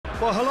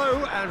Well,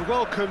 hello and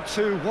welcome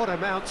to what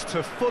amounts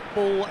to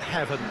football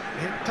heaven.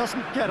 It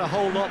doesn't get a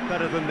whole lot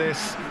better than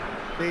this.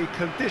 The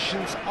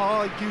conditions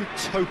are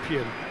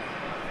utopian.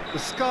 The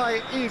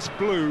sky is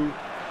blue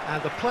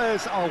and the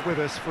players are with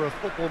us for a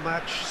football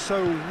match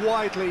so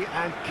widely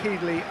and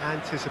keenly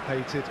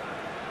anticipated.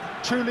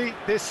 Truly,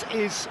 this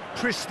is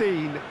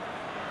pristine,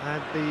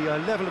 and the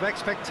level of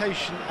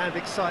expectation and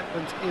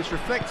excitement is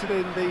reflected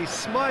in the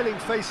smiling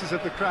faces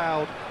of the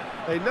crowd.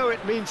 They know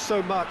it means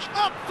so much.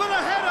 Up for the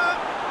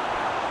header!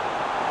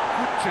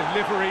 Good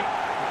delivery,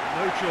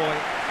 no joy.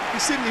 He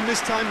simply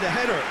mistimed the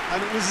header,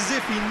 and it was as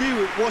if he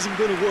knew it wasn't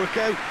going to work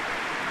out.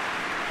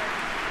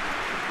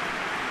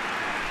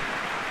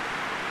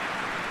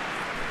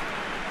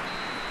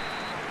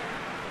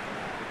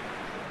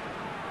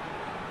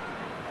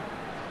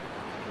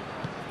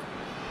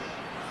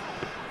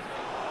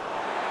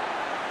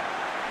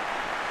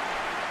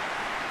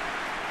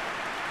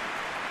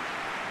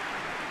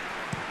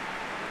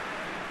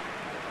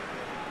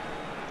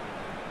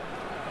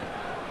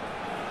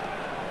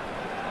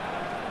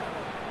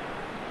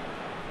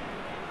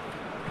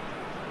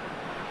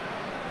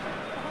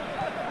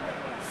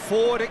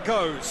 Forward it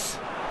goes.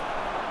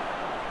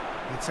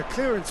 It's a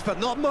clearance, but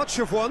not much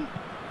of one.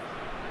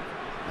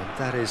 And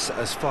that is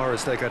as far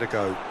as they're going to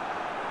go.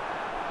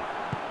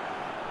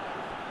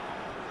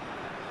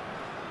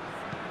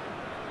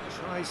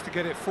 Tries to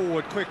get it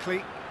forward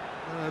quickly.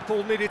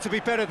 Ball needed to be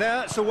better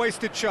there, it's a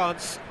wasted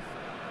chance.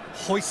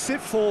 Hoists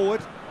it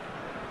forward.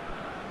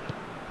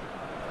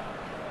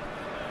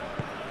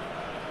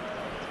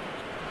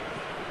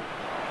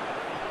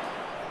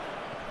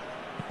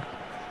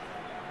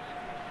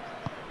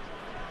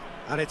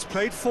 And it's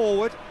played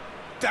forward,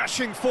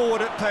 dashing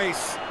forward at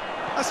pace.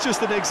 That's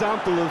just an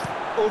example of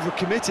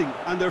overcommitting,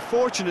 and they're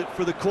fortunate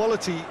for the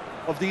quality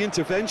of the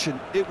intervention.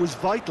 It was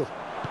vital.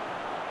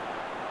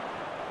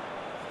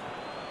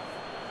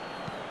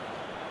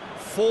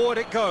 Forward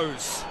it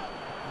goes.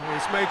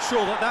 He's made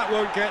sure that that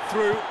won't get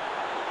through.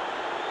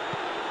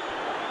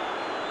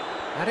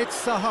 And it's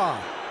Saha.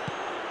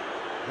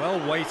 Well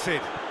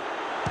weighted.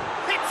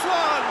 Hits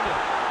one!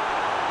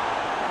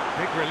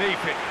 Big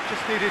relief, it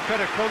just needed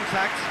better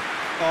contact.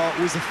 Oh,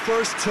 it was the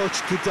first touch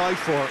to die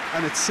for,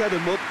 and it set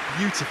him up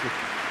beautifully.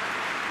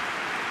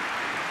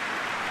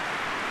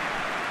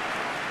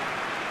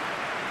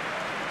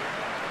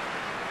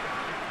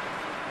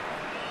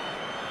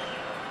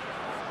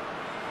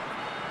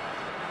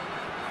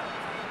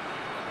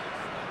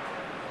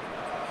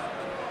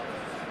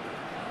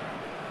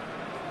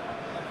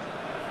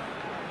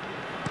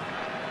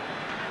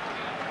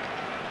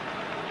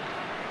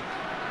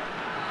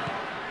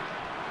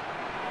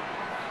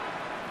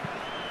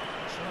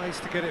 Tries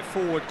to get it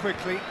forward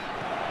quickly.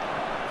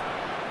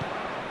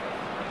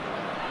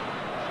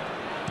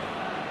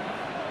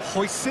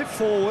 Hoists it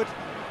forward.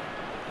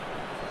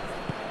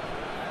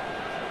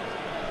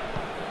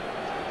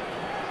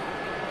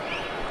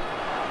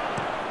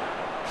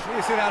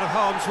 Clears it out of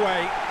harm's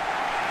way.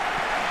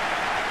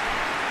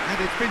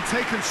 And it's been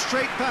taken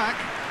straight back.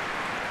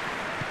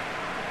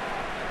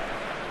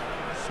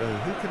 So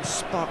who can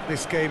spark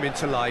this game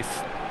into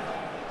life?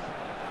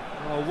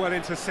 Oh, well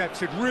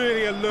intercepted,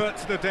 really alert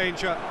to the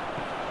danger.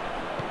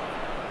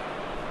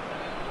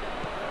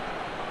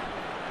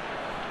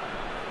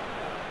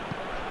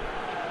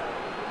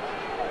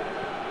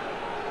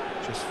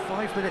 Just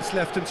 5 minutes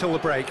left until the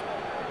break.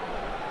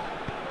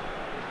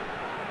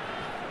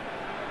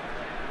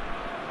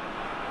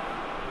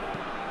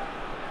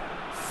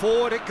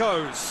 Forward it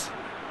goes.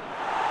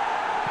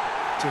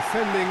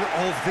 Defending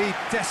of the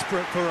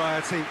desperate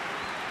variety.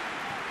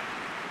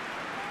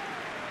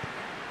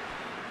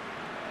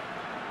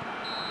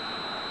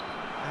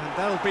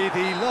 That'll be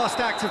the last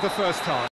act of the first half.